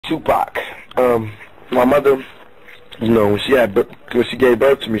Tupac. My mother, you know, when she gave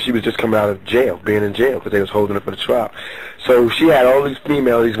birth to me, she was just coming out of jail, being in jail, because they was holding her for the trial. So she had all these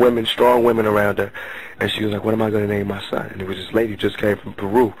these women, strong women around her, and she was like, what am I going to name my son? And it was this lady who just came from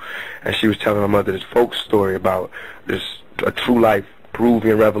Peru, and she was telling my mother this folk story about a true life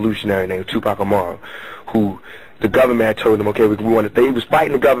Peruvian revolutionary named Tupac Amaru, who the government had told him, okay, he was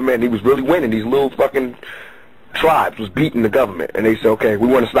fighting the government, and he was really winning. These little fucking tribes was beating the government, and they said, okay, we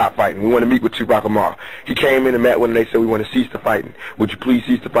want to stop fighting. We want to meet with Tupac Amaru. He came in and met with them, and they said, we want to cease the fighting. Would you please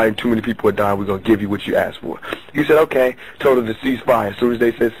cease the fighting? Too many people are dying. We're going to give you what you asked for. He said, okay. Told them to cease fire. As soon as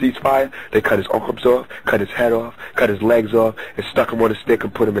they said cease fire, they cut his arms off, cut his head off, cut his legs off, and stuck him on a stick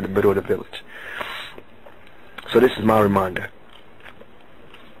and put him in the middle of the village. So this is my reminder.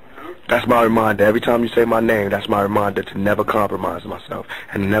 That's my reminder. Every time you say my name, that's my reminder to never compromise myself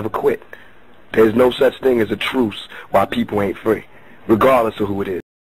and never quit. There's no such thing as a truce while people ain't free, regardless of who it is.